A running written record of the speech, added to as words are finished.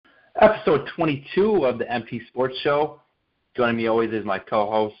episode 22 of the MT Sports Show. Joining me always is my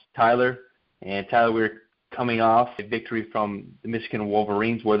co-host, Tyler. And Tyler, we're coming off a victory from the Michigan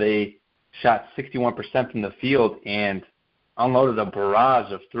Wolverines where they shot 61% from the field and unloaded a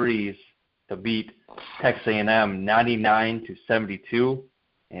barrage of threes to beat Texas A&M 99-72.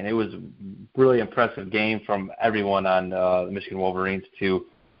 And it was a really impressive game from everyone on the Michigan Wolverines to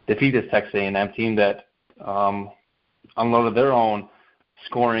defeat this Texas A&M team that unloaded their own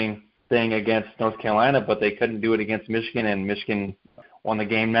scoring thing against North Carolina, but they couldn't do it against Michigan, and Michigan won the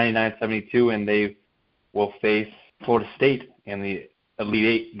game 99-72, and they will face Florida State in the Elite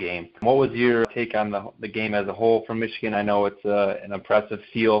Eight game. What was your take on the game as a whole from Michigan? I know it's an impressive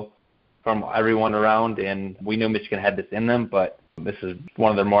feel from everyone around, and we knew Michigan had this in them, but this is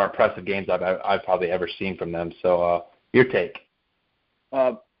one of the more impressive games I've probably ever seen from them. So your take.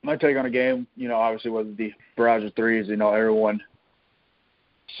 My take on the game, obviously was the barrage of threes. Everyone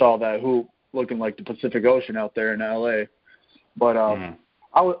saw that hoop looking like the Pacific Ocean out there in L.A. But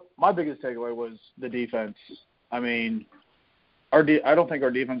my biggest takeaway was the defense. I mean, I don't think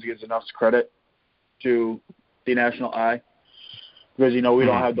our defense gets enough credit to the national eye because, we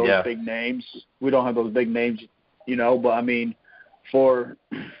don't have those big names. We don't have those big names, but, I mean, for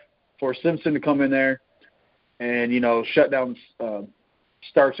Simpson to come in there and, shut down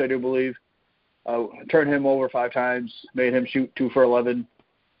Starks, I do believe, turned him over 5 times, made him shoot 2 for 11,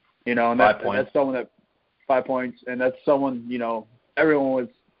 and that's someone that 5 points, and that's someone, everyone was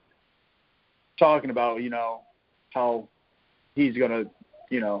talking about, how he's going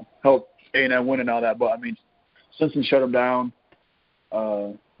to, help A&M win and all that. But, I mean, Simpson shut him down.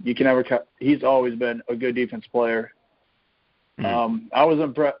 You can never he's always been a good defense player. I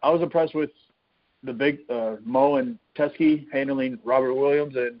was impressed with the big Mo and Teskey handling Robert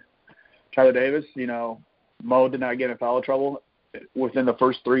Williams and Tyler Davis. Mo did not get in foul trouble within the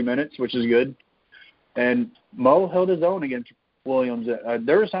first 3 minutes, which is good. And Mo held his own against Williams.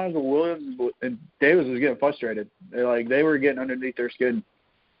 There were times where Williams and Davis was getting frustrated. They were getting underneath their skin.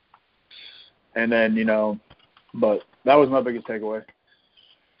 And then, but that was my biggest takeaway.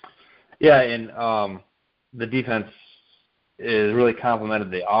 Yeah, and the defense is really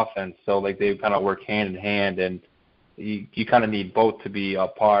complemented the offense. So, they kind of work hand in hand, and you kind of need both to be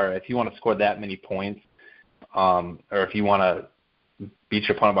up par. If you want to score that many points, or if you want to beat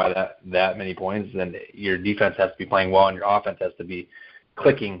your opponent by that many points, then your defense has to be playing well and your offense has to be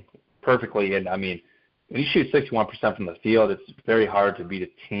clicking perfectly. And, I mean, when you shoot 61% from the field, it's very hard to beat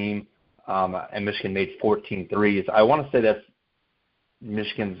a team. And Michigan made 14 threes. I want to say that's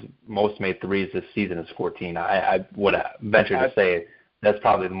Michigan's most made threes this season is 14. I would venture to say that's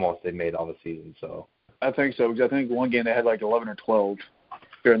probably the most they've made all the season. So I think so, because I think one game they had 11 or 12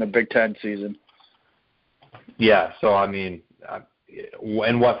 during the Big Ten season. Yeah, so I mean,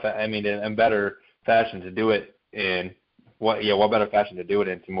 in better fashion to do it in what better fashion to do it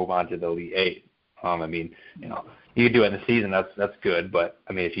in to move on to the Elite Eight? I mean, you can do it in the season, that's good, but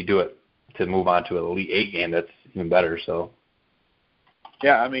I mean, if you do it to move on to an Elite Eight game, that's even better. So.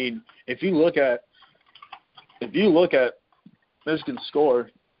 Yeah, I mean, if you look at Michigan's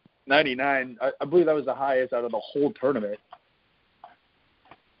score, 99, I believe that was the highest out of the whole tournament.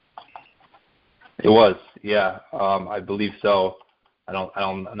 It was, yeah. I believe so. I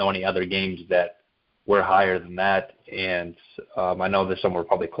don't know any other games that were higher than that, and I know there's some were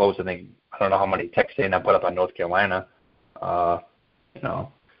probably close. I don't know how many Texas A&M put up on North Carolina.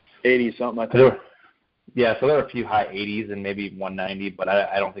 80 something, I think. Yeah, so there were a few high 80s and maybe 190, but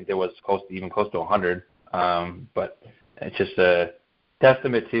I don't think there was close to 100. But it's just a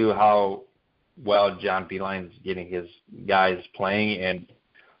testament to how well John Beilein's getting his guys playing and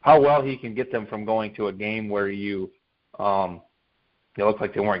how well he can get them from going to a game where it looked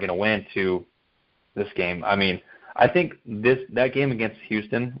like they weren't going to win to this game. I mean, I think that game against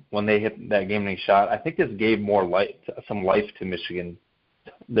Houston, when they hit that game-winning shot, I think this gave some life to Michigan,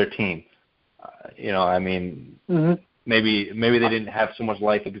 their team. I mean, maybe they didn't have so much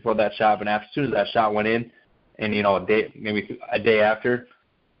life before that shot, but as soon as that shot went in, and maybe a day after,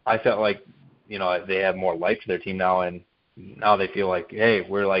 I felt like they have more life to their team now, and now they feel like, hey,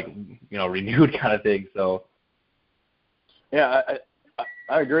 we're renewed kind of thing. So yeah,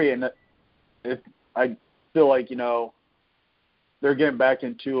 I agree, and I feel like they're getting back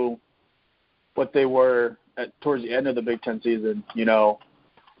into what they were towards the end of the Big Ten season.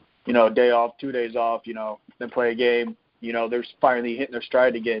 A day off, 2 days off, then play a game. They're finally hitting their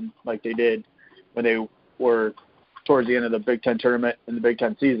stride again like they did when they were towards the end of the Big Ten tournament in the Big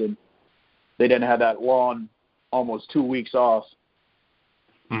Ten season. They didn't have that long, almost 2 weeks off.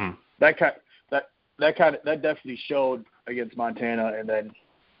 Mm-hmm. That definitely showed against Montana, and then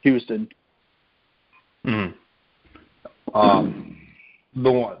Houston. Mm.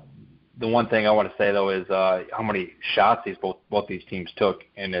 The one thing I want to say though is how many shots both these teams took,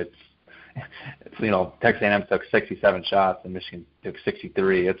 and it's Texas A&M took 67 shots and Michigan took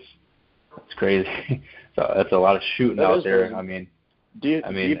 63. It's crazy. So that's a lot of shooting That out there. Crazy.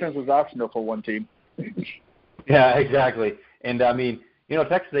 I mean, defense was optional for one team. Yeah, exactly. And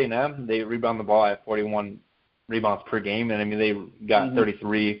Texas A&M, they rebound the ball at 41 rebounds per game, and they got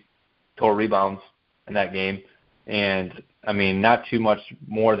 33 total rebounds in that game, and not too much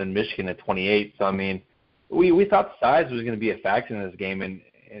more than Michigan at 28. So we thought size was going to be a factor in this game, and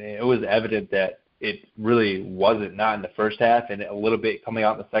it was evident that it really wasn't, not in the first half, and a little bit coming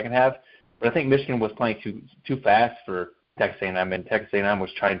out in the second half. But I think Michigan was playing too fast for Texas A&M, and Texas A&M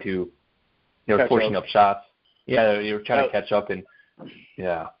was trying to, they were forcing up shots. Yeah, they were trying to catch up, and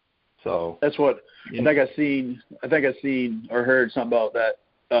yeah. So that's what I think I seen or heard something about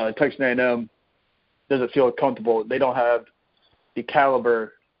that. Texas A&M doesn't feel comfortable. They don't have the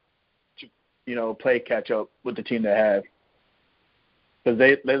caliber to play catch up with the team they have, because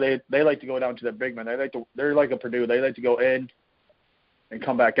they like to go down to the big men. They're like a Purdue. They like to go in and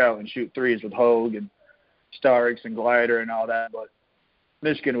come back out and shoot threes with Hogue and Starks and Glider and all that. But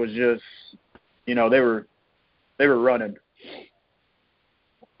Michigan was just they were running.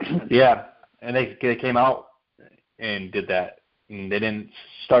 Yeah, and they came out and did that. And they didn't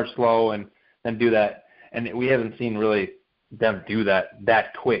start slow and then do that. And we haven't seen really them do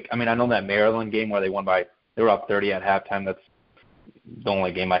that quick. I know that Maryland game where they were up 30 at halftime. That's the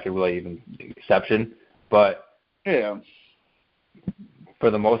only game I could really even exception. But yeah, for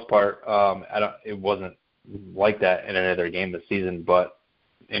the most part, it wasn't like that in another game this season.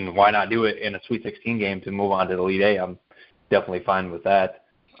 And why not do it in a Sweet 16 game to move on to the Elite Eight? I'm definitely fine with that.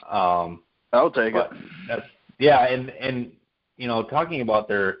 I'll take it. Yeah, and talking about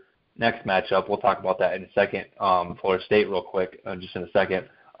their next matchup, we'll talk about that in a second. Florida State, real quick, just in a second.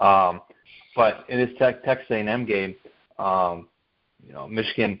 But in this Texas A&M game,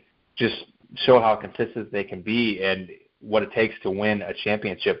 Michigan just show how consistent they can be and what it takes to win a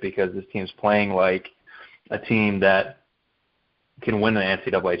championship, because this team's playing like a team that can win an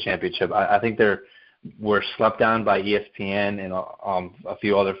NCAA championship. I think we're slept on by ESPN and a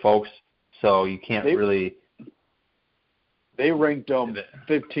few other folks, so you can't really. They ranked them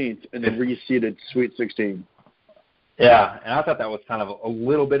 15th in the reseeded Sweet 16. Yeah, and I thought that was kind of a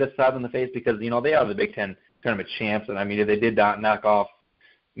little bit of slap in the face, because they are the Big Ten tournament champs, and they did not knock off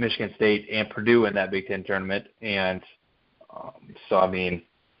Michigan State and Purdue in that Big Ten tournament, and so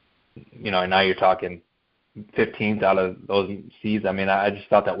now you're talking 15th out of those seeds. I just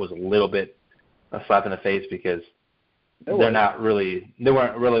thought that was a little bit a slap in the face, because they weren't really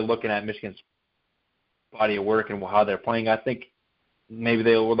looking at Michigan's body of work and how they're playing. I think maybe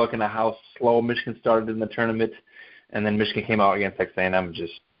they were looking at how slow Michigan started in the tournament, and then Michigan came out against Texas A&M and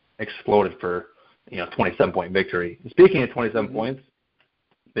just exploded for 27-point victory. Speaking of 27 points,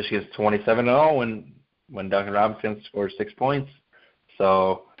 Michigan's 27-0 when Duncan Robinson scored 6 points.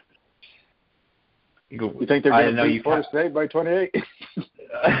 So you think they're going to beat Florida State by 28?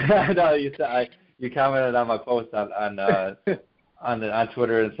 No, you commented on my post on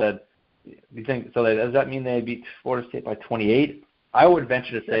Twitter and said, "Do you think so? Does that mean they beat Florida State by 28?" I would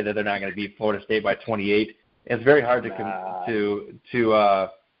venture to say that they're not going to beat Florida State by 28. It's very hard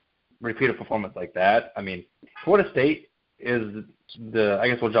to repeat a performance like that. Florida State is I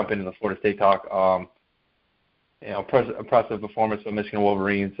guess we'll jump into the Florida State talk. Impressive performance of Michigan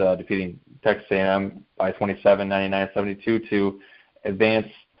Wolverines defeating Texas A&M by 27, 99-72 to advance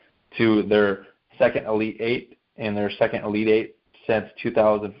to their second Elite Eight and their second Elite Eight since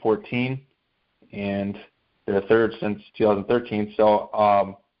 2014, and their third since 2013.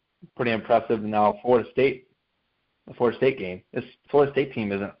 So pretty impressive. Now the Florida State game. This Florida State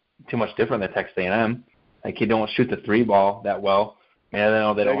team isn't too much different than Texas A&M. You don't shoot the three ball that well. I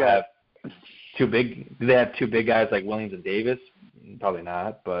know they don't have too big. Do they have two big guys like Williams and Davis? Probably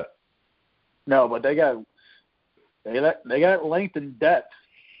not, but no. But they got length and depth.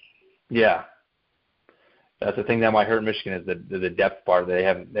 Yeah, that's the thing that might hurt Michigan is the depth part. They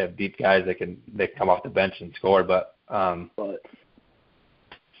have deep guys that can come off the bench and score, but I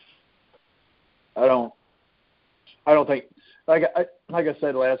don't think, like I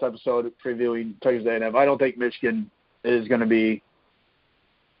said last episode previewing Texas A&M, I don't think Michigan is going to be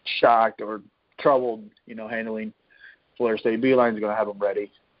shocked or troubled, handling Florida State. Beeline's going to have them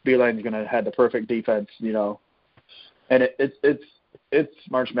ready. Beeline's going to have the perfect defense, and it's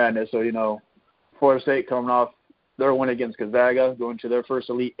March Madness, so Florida State coming off their win against Gonzaga, going to their first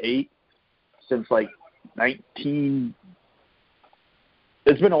Elite Eight since like 19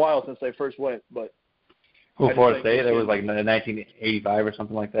 it's been a while since they first went, but Florida State? It was like 1985 or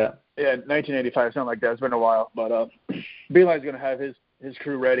something like that. Yeah, 1985, something like that. It's been a while, but Beilein's going to have his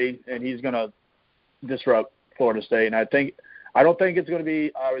crew ready, and he's going to disrupt Florida State. And I don't think it's going to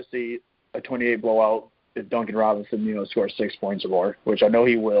be obviously a 28 blowout if Duncan Robinson, scores 6 points or more, which I know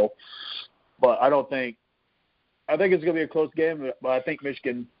he will. But I think it's going to be a close game, but I think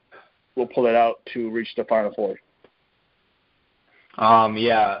Michigan will pull it out to reach the Final Four.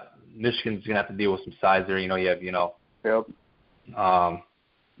 Yeah, Michigan's going to have to deal with some size there. You have, Yep.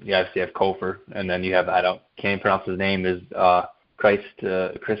 You obviously have Kofor, and then you have, can't pronounce his name, is Christ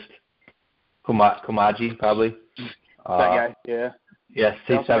Kumaji, probably. That guy, yeah. Yeah,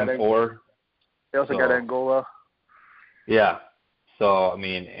 6'7", They also got Angola. Yeah. So,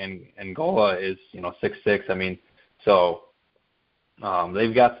 and Angola is, 6'6".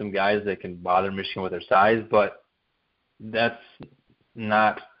 They've got some guys that can bother Michigan with their size, but that's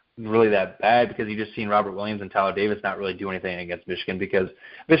not really that bad because you just seen Robert Williams and Tyler Davis not really do anything against Michigan because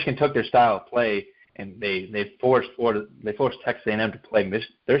Michigan took their style of play and they forced Texas A&M to play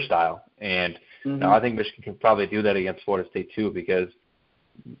their style. And I think Michigan can probably do that against Florida State too because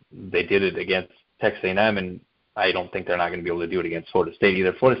they did it against Texas A&M, and I don't think they're not going to be able to do it against Florida State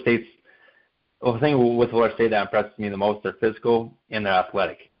either. The thing with Florida State that impresses me the most, they're physical and they're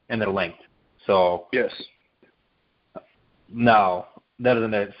athletic and they're length. So yes. Now, that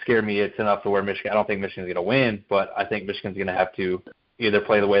doesn't scare me. It's enough to where Michigan. I don't think Michigan's going to win, but I think Michigan's going to have to either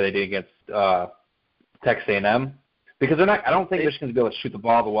play the way they did against Texas A&M because they're not. I don't think Michigan's going to be able to shoot the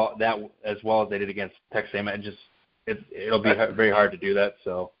ball that as well as they did against Texas A&M. It'll be very hard to do that.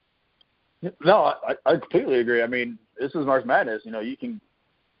 So. No, I completely agree. This is March Madness. You can.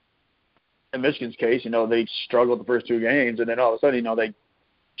 In Michigan's case, they struggled the first 2 games, and then all of a sudden, they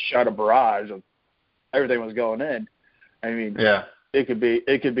shot a barrage of everything was going in. Yeah. It could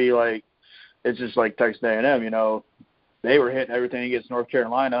be like it's just like Texas A&M. They were hitting everything against North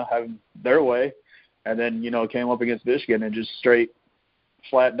Carolina, having their way, and then came up against Michigan and just straight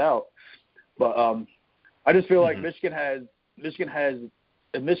flattened out. But I just feel like Michigan has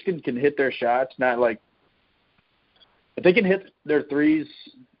if Michigan can hit their shots, not like if they can hit their threes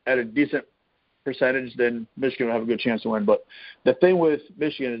at a decent percentage, then Michigan will have a good chance to win. But the thing with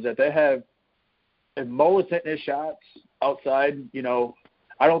Michigan is that they have if Mo is hitting his shots outside,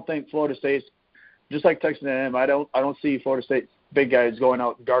 I don't think Florida State's just like Texas A&M. I don't see Florida State's big guys going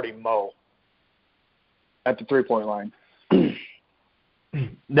out guarding Mo at the 3-point line.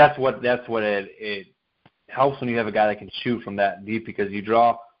 That's what it helps when you have a guy that can shoot from that deep because you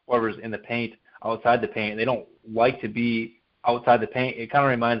draw whoever's in the paint outside the paint. They don't like to be outside the paint. It kind of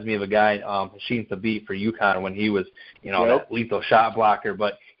reminds me of a guy, Hasheem Thabeet for UConn when he was, that lethal shot blocker,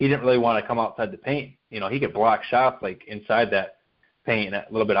 but he didn't really want to come outside the paint. He could block shots like inside that paint and a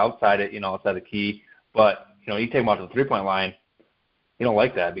little bit outside it, outside the key. But, you take him out to the 3-point line, you don't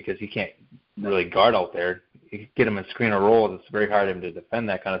like that because he can't really guard out there. You can get him in screen or roll. It's very hard for him to defend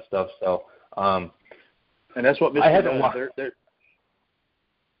that kind of stuff. So, and that's what Michigan does.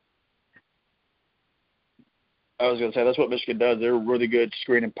 I was going to say, that's what Michigan does. They're a really good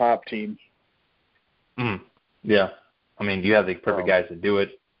screen and pop team. Yeah. You have the perfect guys to do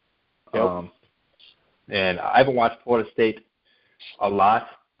it. Yep. And I haven't watched Florida State a lot.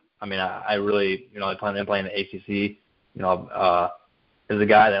 I really, I plan on playing the ACC. There's a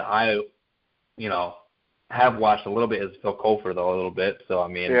guy that I, have watched a little bit is Phil Kofor, though, a little bit. So,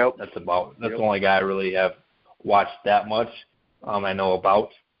 that's the only guy I really have watched that much I know about.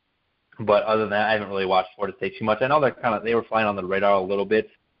 But other than that, I haven't really watched Florida State too much. I know they were flying on the radar a little bit.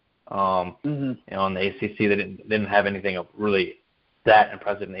 On the ACC, they didn't have anything really that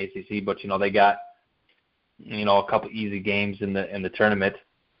impressive in the ACC, but they got a couple easy games in the tournament.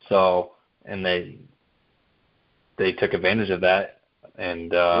 So and they took advantage of that,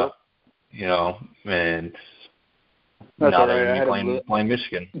 and and that's now they're going to be playing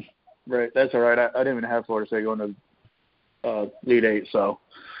Michigan. Right, that's all right. I didn't even have Florida State going to Elite Eight, so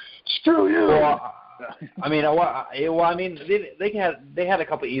screw you. Well, they had a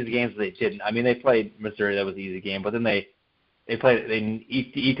couple easy games that they didn't. They played Missouri, that was an easy game, but then they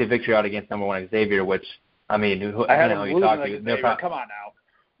eat the victory out against number 1 Xavier, which I had them losing to Xavier. Come on now.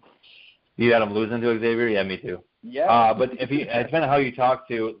 You had them losing to Xavier? Yeah, me too. Yeah. But depending on how you talk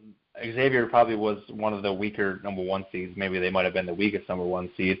to Xavier, probably was one of the weaker number 1 seeds. Maybe they might have been the weakest number 1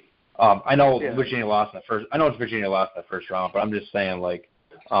 seed. I know Virginia lost in the first. I know Virginia lost in the first round, but I'm just saying like.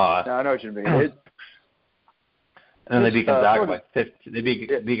 No, I know what you mean. And then they beat Gonzaga by 15. They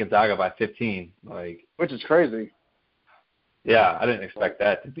beat Gonzaga by 15, which is crazy. Yeah, I didn't expect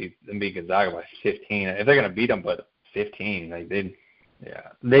that to beat Gonzaga by 15. If they're gonna beat them, but 15, Yeah,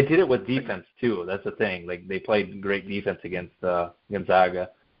 they did it with defense too. That's the thing. Like they played great defense against Gonzaga,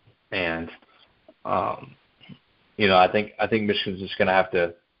 and I think Michigan's just gonna have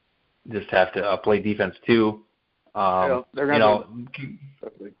to play defense too. They're gonna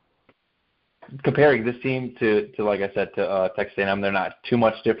comparing this team to like I said to Texas A&M, they're not too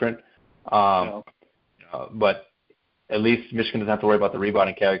much different. But at least Michigan doesn't have to worry about the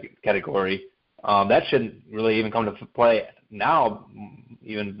rebounding category. That shouldn't really even come to play now,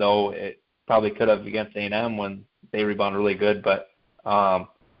 even though it probably could have against A&M when they rebound really good. But,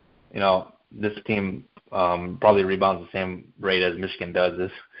 this team probably rebounds the same rate as Michigan does.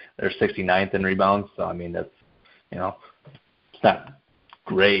 They're 69th in rebounds. So, I mean, that's, it's not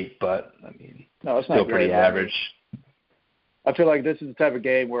great, but, I mean, no, it's still not pretty great, average. I feel like this is the type of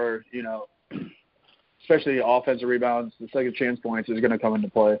game where, especially the offensive rebounds, the second chance points is going to come into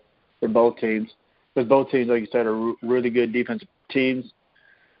play for both teams. Because both teams, like you said, are really good defensive teams.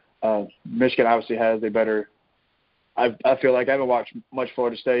 Michigan obviously has a better – I feel like I haven't watched much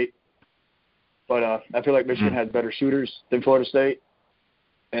Florida State, but I feel like Michigan has better shooters than Florida State.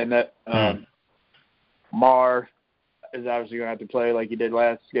 And that Mar is obviously going to have to play like he did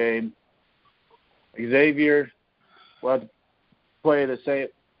last game. Xavier will have to play the same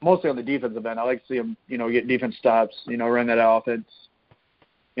 – mostly on the defensive end. I like to see him, get defense stops, run that offense.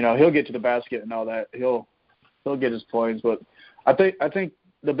 He'll get to the basket and all that. He'll get his points. But I think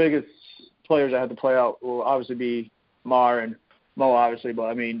the biggest players that have to play out will obviously be Mar and Mo, obviously. But,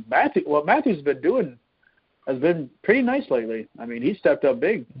 I mean, what Matthew's been doing has been pretty nice lately. I mean, he stepped up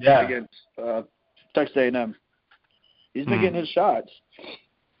big against Texas A&M. He's been getting his shots.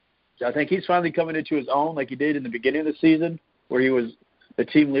 So I think he's finally coming into his own like he did in the beginning of the season where he was the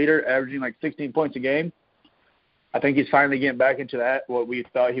team leader, averaging like 16 points a game. I think he's finally getting back into that, what we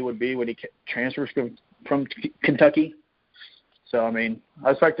thought he would be when he transfers from Kentucky. So, I mean,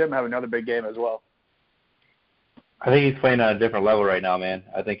 I expect him to have another big game as well. I think he's playing at a different level right now, man.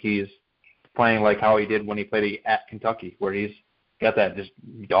 I think he's playing like how he did when he played at Kentucky, where he's got that just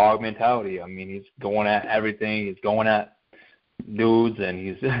dog mentality. I mean, he's going at everything. He's going at dudes, and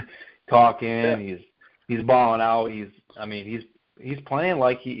he's talking. Yeah. He's balling out. He's playing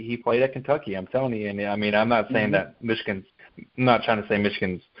like he played at Kentucky. I'm telling you. And I mean, I'm not saying that I'm not trying to say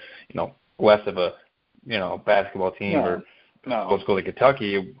Michigan's, less of a, basketball team or let's go to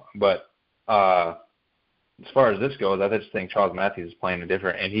Kentucky. But as far as this goes, I just think Charles Matthews is playing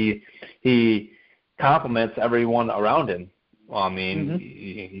different, and he compliments everyone around him. Well, I mean,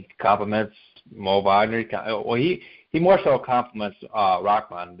 he compliments Mo Wagner. Well, he more so compliments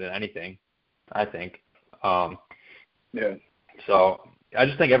Rockman than anything, I think. Yeah. So I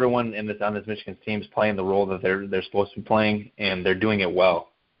just think everyone on this Michigan team is playing the role that they're supposed to be playing, and they're doing it well.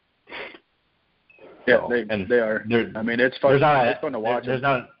 Yeah, they are. I mean, it's fun. It's fun to watch. There's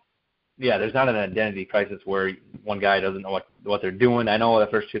not an identity crisis where one guy doesn't know what they're doing. I know the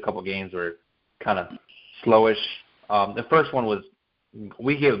first couple games were kind of slowish. The first one was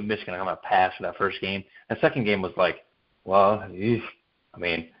we gave Michigan a pass for that first game. The second game was like, well, I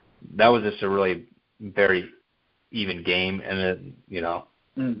mean, that was just a really very even game, and then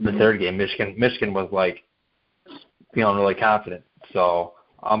the third game, Michigan was like feeling really confident. So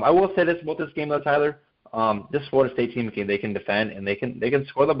I will say this about this game though, Tyler. This Florida State team they can defend and they can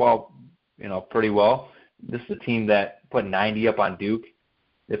score the ball, pretty well. This is a team that put 90 up on Duke.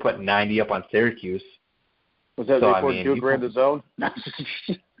 They put 90 up on Syracuse. Was that before Duke ran the zone?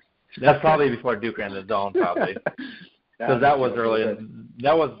 That's probably before Duke ran the zone, probably. Because that was early.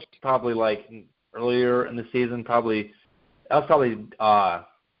 That was probably like earlier in the season, that was probably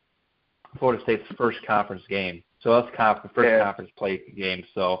Florida State's first conference game. So that's first conference play game.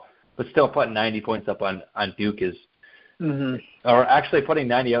 So, but still putting 90 points up on Duke is, or actually putting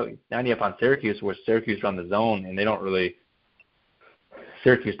 90 up on Syracuse, where Syracuse run the zone, and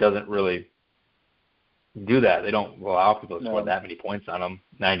Syracuse doesn't really do that. They don't allow people to score that many points on them,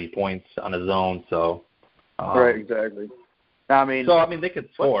 90 points on a zone. So, right, exactly. I mean, they could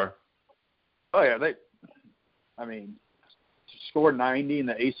score. Oh, yeah, scored 90 in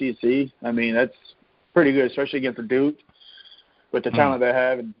the ACC. I mean, that's pretty good, especially against the Duke with the talent they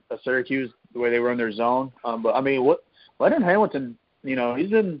have, and Syracuse, the way they run their zone. But, I mean, Leonard Hamilton, he's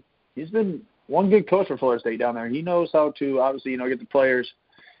been one good coach for Florida State down there. He knows how to, obviously, get the players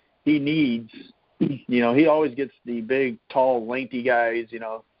he needs. He always gets the big, tall, lengthy guys.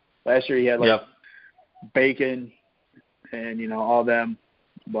 Last year he had, Bacon and, all them.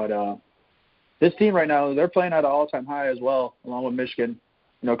 But this team right now, they're playing at an all-time high as well, along with Michigan,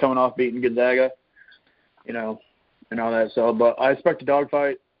 coming off beating Gonzaga, and all that. So, but I expect a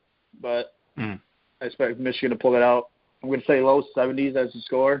dogfight, but I expect Michigan to pull it out. I'm going to say low 70s as the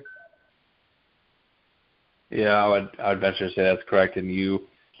score. Yeah, I would venture to say that's correct. And you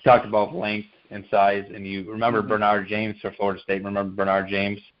talked about length and size, and you remember Bernard James for Florida State. Remember Bernard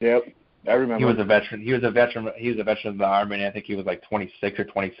James? Yep, I remember. He was a veteran. He was a veteran of the Army, and I think he was like 26 or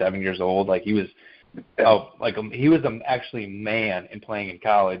 27 years old. Like he was, he was actually man in playing in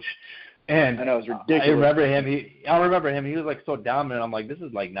college. And I know, it was ridiculous. I remember him. He was like so dominant. I'm like, this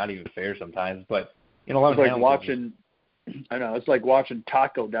is like not even fair sometimes. But it's like watching. I know, it's like watching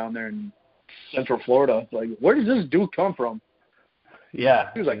Taco down there in Central Florida. Like, where does this dude come from? Yeah,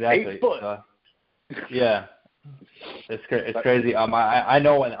 he was like exactly. 8 foot. Yeah, it's crazy. I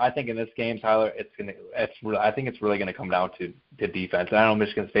know, and I think in this game, Tyler, I think it's really gonna come down to defense. And I know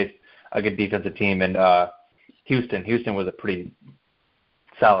Michigan State's a good defensive team, and Houston was a pretty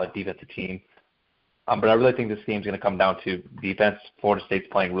solid defensive team. But I really think this game's gonna come down to defense. Florida State's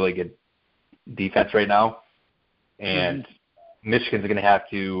playing really good defense right now, and Michigan's gonna have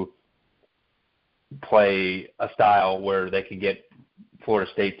to play a style where they can get Florida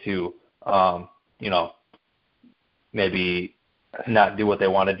State to, maybe not do what they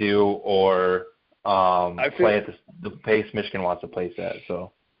want to do or play at the pace Michigan wants to play at.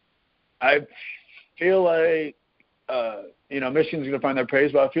 So I feel like, Michigan's going to find their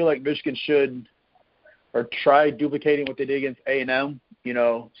pace, but I feel like Michigan should or try duplicating what they did against A&M,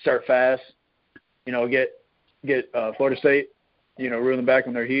 start fast, get Florida State, reel them back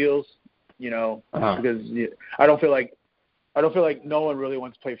on their heels, because I don't feel like no one really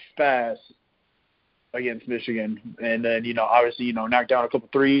wants to play fast against Michigan. And then, obviously, knock down a couple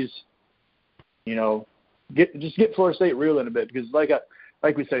threes, get Florida State reeling a bit because like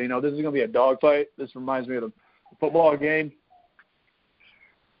we said, this is going to be a dogfight. This reminds me of the football game.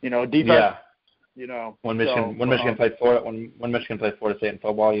 Defense. Yeah. When Michigan played Florida State in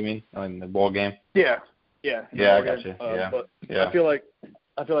football, you mean? In the bowl game? Yeah. Yeah, I got you. But I feel like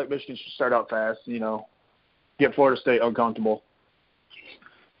Michigan should start out fast, get Florida State uncomfortable.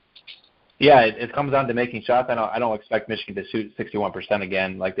 Yeah, it comes down to making shots. I don't expect Michigan to shoot 61%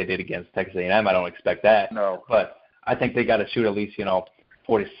 again like they did against Texas A&M. I don't expect that. No. But I think they got to shoot at least,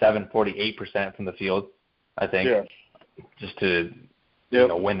 47, 48% from the field, I think, just to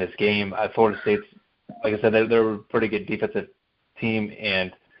win this game. Florida State's, like I said, they're a pretty good defensive team.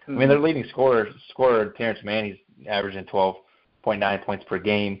 And, I mean, their leading scorer, Terrence Mann, he's averaging 12.9 points per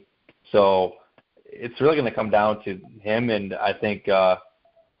game. So it's really going to come down to him. And I think, in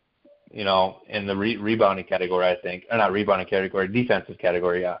the rebounding category, defensive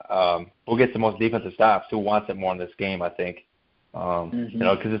category, we'll get the most defensive stops. Who wants it more in this game, I think.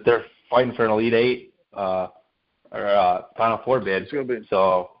 Because if they're fighting for an Elite Eight or Final Four bid,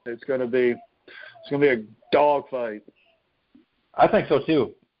 it's gonna be a dog fight. I think so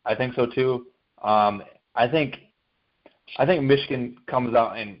too. I think Michigan comes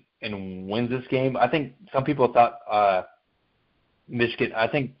out and wins this game. I think some people thought Michigan. I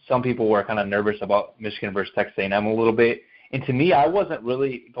think some people were kind of nervous about Michigan versus Texas A&M a little bit. And to me, I wasn't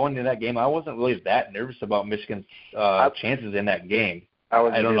really going into that game. I wasn't really that nervous about Michigan's chances in that game.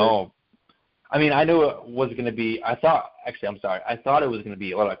 I don't know. I mean, I knew it was going to be. I thought it was going to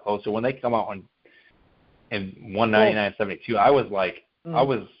be a little bit closer when they come out in 199-72. I was like, I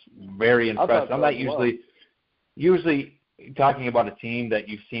was very impressed. I'm not usually talking about a team that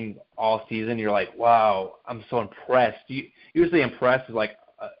you've seen all season. You're like, wow, I'm so impressed. Usually impressed is like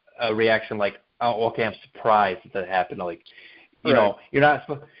a reaction like, oh, okay, I'm surprised that happened. Like, you know, you're not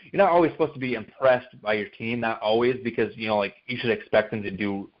always supposed to be impressed by your team. Not always, because you should expect them to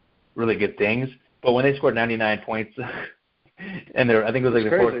do really good things. But when they scored 99 points, and I think it was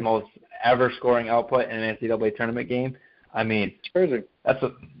like the fourth most ever scoring output in an NCAA tournament game. I mean, it's crazy.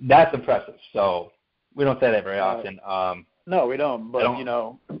 That's impressive. So we don't say that very often. No, we don't. But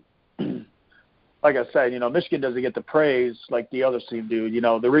like I said, Michigan doesn't get the praise like the other team do.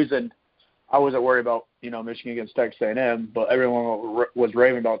 The reason I wasn't worried about, Michigan against Texas A&M, but everyone was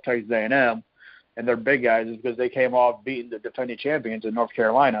raving about Texas A&M and their big guys is because they came off beating the defending champions in North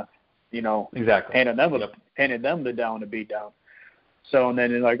Carolina, exactly. handing them the down to beat down. So, and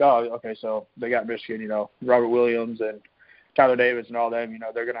then they're like, oh, okay, so they got Michigan, Robert Williams and Tyler Davis and all them,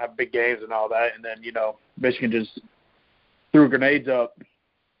 they're going to have big games and all that. And then, Michigan just threw grenades up,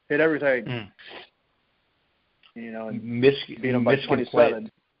 hit everything. And beat them by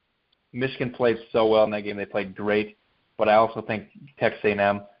 27. Michigan played so well in that game. They played great, but I also think Texas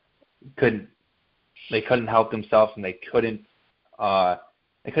A&M couldn't help themselves, and they couldn't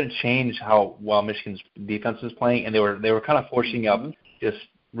change how well Michigan's defense was playing, and they were kind of forcing up just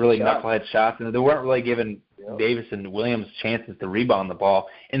really knucklehead shots, and they weren't really giving Davis and Williams chances to rebound the ball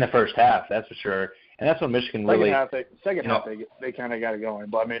in the first half. That's for sure. And that's when Michigan Second half, they kind of got it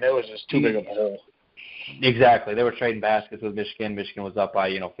going. But, I mean, it was just too big of a hole. Exactly. They were trading baskets with Michigan. Michigan was up by,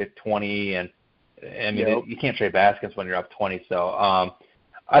 20, and I mean, you can't trade baskets when you're up 20. So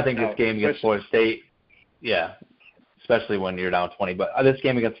I think this game against Florida State, especially when you're down 20. But this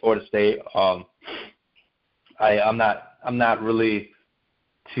game against Florida State, I'm not really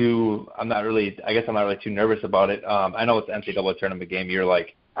too too nervous about it. I know it's an NCAA tournament game. You're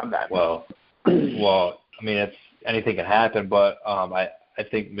like, well, I mean, it's anything can happen, but I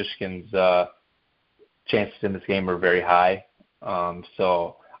think Michigan's chances in this game are very high.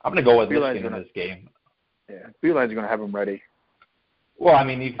 So I'm going to go with Michigan in this game. Yeah, Beeline's going to have them ready. Well, I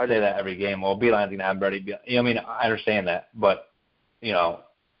mean, you can say that every game. Well, Beeline's going to have them ready. I mean, I understand that, but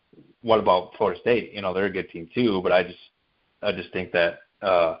what about Florida State? They're a good team too, but I just think that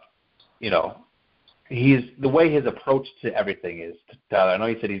he's the way his approach to everything is. Tyler, I know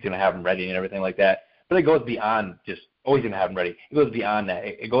he said he's going to have them ready and everything like that, but it goes beyond just always going to have them ready. It goes beyond that.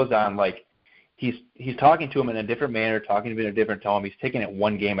 It goes on like he's talking to him in a different manner, talking to him in a different tone. He's taking it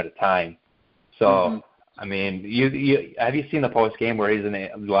one game at a time. So, I mean, you have you seen the post game where he's in the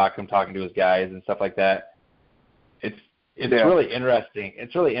locker room talking to his guys and stuff like that? It's really interesting.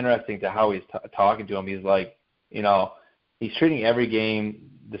 It's really interesting to how he's talking to him. He's like, he's treating every game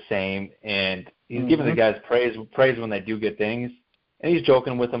the same, and he's giving the guys praise when they do good things, and he's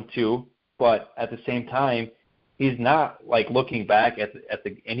joking with them too. But at the same time, he's not like looking back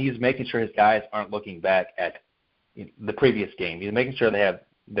and he's making sure his guys aren't looking back at the previous game. He's making sure they have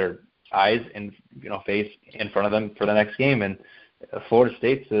their eyes and face in front of them for the next game. And Florida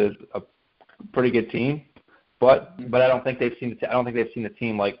State's a pretty good team, but I don't think they've seen the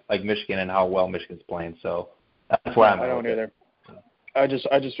team like Michigan and how well Michigan's playing. So that's why I don't either. I just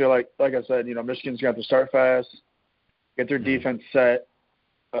feel like I said, Michigan's got to start fast, get their defense set,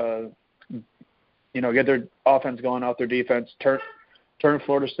 get their offense going off their defense, turn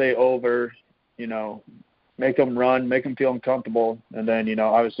Florida State over, make them run, make them feel uncomfortable, and then,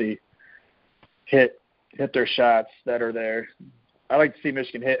 obviously hit their shots that are there. I like to see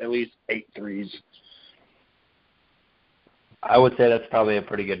Michigan hit at least 8 threes. I would say that's probably a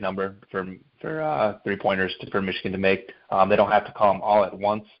pretty good number for three-pointers for Michigan to make. They don't have to call them all at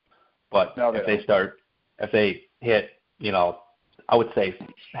once, but if they hit, I would say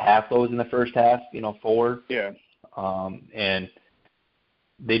half those in the first half, 4. Yeah. And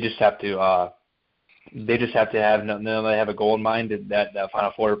they just have to have they have a goal in mind that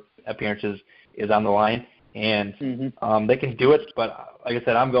Final Four appearances is on the line, and they can do it. But like I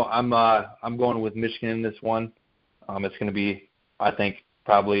said, I'm going with Michigan in this one. It's going to be, I think,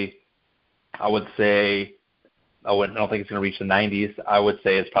 probably. I would say I don't think it's going to reach the 90s. I would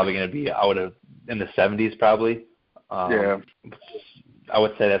say it's probably going to be in the 70s probably. I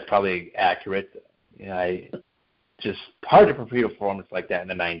would say that's probably accurate. Just hard to repeat a performance like that in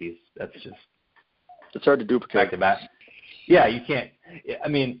the 90s. That's just it's hard to duplicate. Back to back. Yeah, you can't. I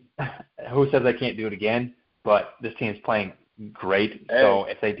mean, who says I can't do it again? But this team's playing great. Hey. So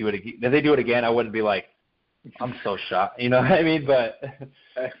if they do it again, I wouldn't be like, I'm so shocked. You know what I mean? But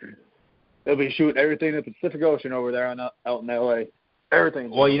they'll be shooting everything in the Pacific Ocean over there out in LA.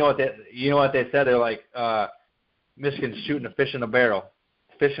 Everything. Well, you know what they said? They're like, Michigan's shooting a fish in a barrel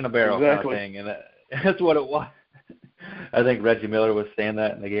exactly. kind of thing, and that's what it was. I think Reggie Miller was saying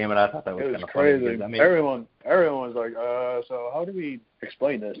that in the game, and I thought that was kind of crazy. Funny. I mean, everyone was like, so how do we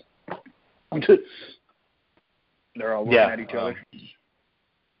explain this? They're all looking at each other.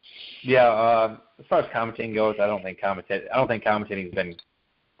 As far as commentating goes, I don't think commentating's been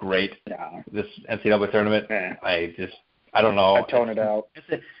great this NCAA tournament. I don't know. I tone it out.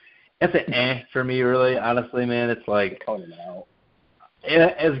 It's an for me, really. Honestly, man, it's like tone it out.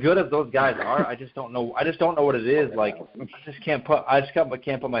 As good as those guys are, I just don't know what it is. Like, I just can't put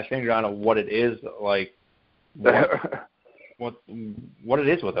my finger on what it is. Like, what it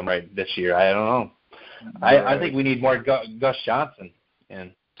is with them right this year. I don't know. I think we need more Gus Johnson.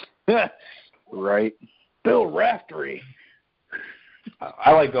 And right, Bill Raftery.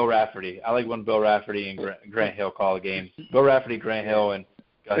 I like Bill Raftery. I like when Bill Raftery and Grant Hill call the games. Bill Raftery, Grant Hill, and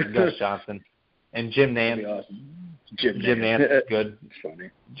Gus Johnson, and Jim Nance. Jim Nance is good. It's funny.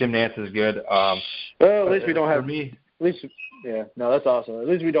 Jim Nance is good. Well, at least we don't have me. At least, that's awesome. At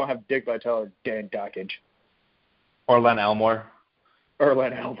least we don't have Dick Vitale or Dan Dockage. Or Len Elmore.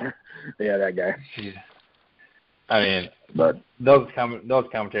 Yeah, that guy. Yeah. I mean, but those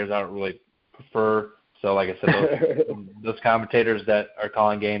commentators I don't really prefer. So, like I said, those commentators that are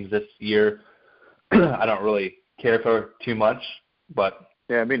calling games this year, I don't really care for too much. But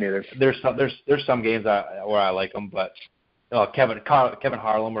yeah, me neither. There's some games where I like them, but Kevin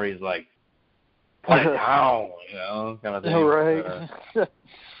Harlan, where he's like, point of town, kind of thing. Right.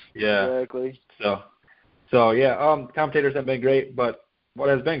 Yeah. Exactly. So yeah, commentators have been great, but what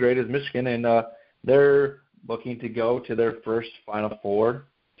has been great is Michigan, and they're looking to go to their first Final Four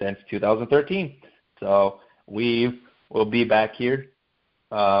since 2013. So we will be back here.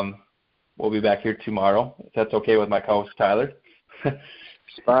 We'll be back here tomorrow, if that's okay with my co-host Tyler.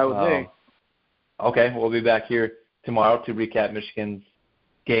 Fine with me. Okay, we'll be back here tomorrow to recap Michigan's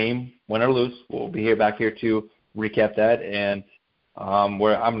game, win or lose. We'll be back here to recap that, and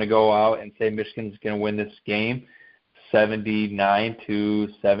where I'm going to go out and say Michigan's going to win this game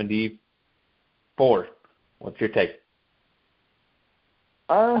 79-74. What's your take?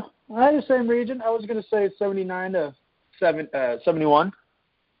 I had the same region. I was going to say 79-71.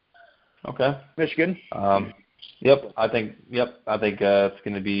 Okay. Michigan. I think it's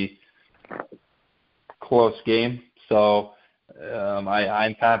going to be close game. So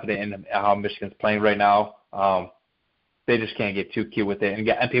I'm confident in how Michigan's playing right now. They just can't get too cute with it,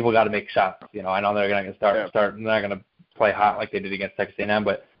 and people got to make shots. I know they're going to start. They're not going to play hot like they did against Texas A&M,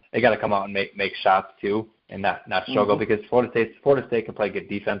 but they got to come out and make shots too, and not struggle, because Florida State can play good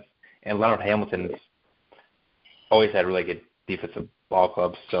defense, and Leonard Hamilton's always had really good defensive ball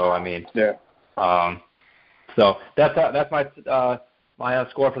clubs. So so that's my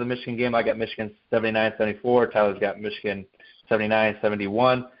score for the Michigan game. I got Michigan 79-74. Tyler's got Michigan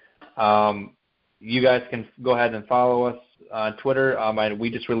 79-71. You guys can go ahead and follow us on Twitter. We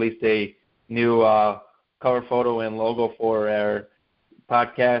just released a new cover photo and logo for our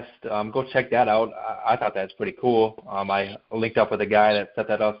podcast. Go check that out. I thought that's pretty cool. I linked up with a guy that set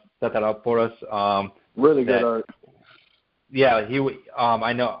that up for us. Really good art. Yeah,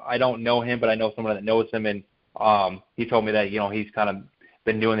 I don't know him, but I know someone that knows him, and he told me that he's kind of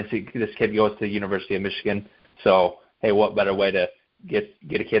been doing this. This kid goes to the University of Michigan, so hey, what better way to get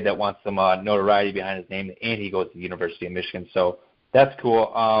a kid that wants some notoriety behind his name, and he goes to the University of Michigan. So that's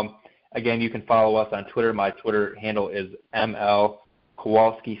cool. Again, you can follow us on Twitter. My Twitter handle is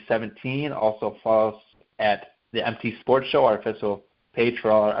MLKowalski17. Also follow us at the MT Sports Show, our official page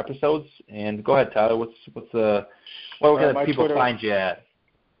for all our episodes. And go ahead, Tyler. Where can people find you at?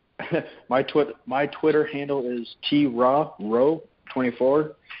 My Twitter handle is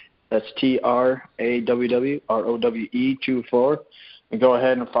TRAWROW24. That's TRAWWROWE24. And go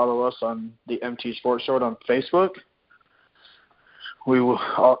ahead and follow us on the MT Sports Show on Facebook. We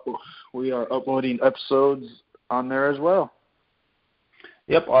are uploading episodes on there as well.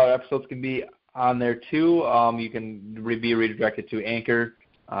 Yep, our episodes can be on there too. You can be redirected to Anchor.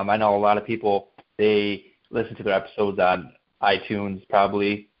 I know a lot of people, they listen to their episodes on iTunes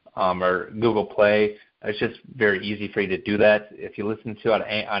probably, or Google Play. It's just very easy for you to do that. If you listen to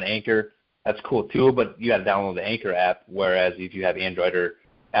it on Anchor, that's cool too, but you got to download the Anchor app, whereas if you have Android or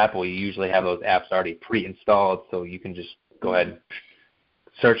Apple, you usually have those apps already pre-installed, so you can just go ahead and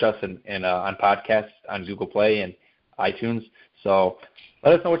search us on podcasts on Google Play and iTunes. So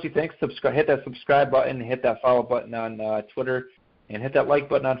let us know what you think. Hit that subscribe button, hit that follow button on Twitter, and hit that like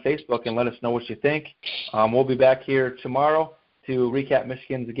button on Facebook, and let us know what you think. We'll be back here tomorrow to recap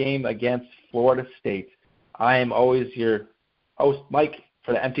Michigan's game against Florida State. I am always your host, Mike,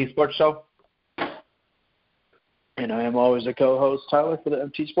 for the MT Sports Show. And I am always the co-host, Tyler, for the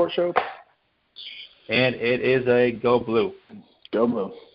MT Sports Show. And it is a Go Blue. Go Blue.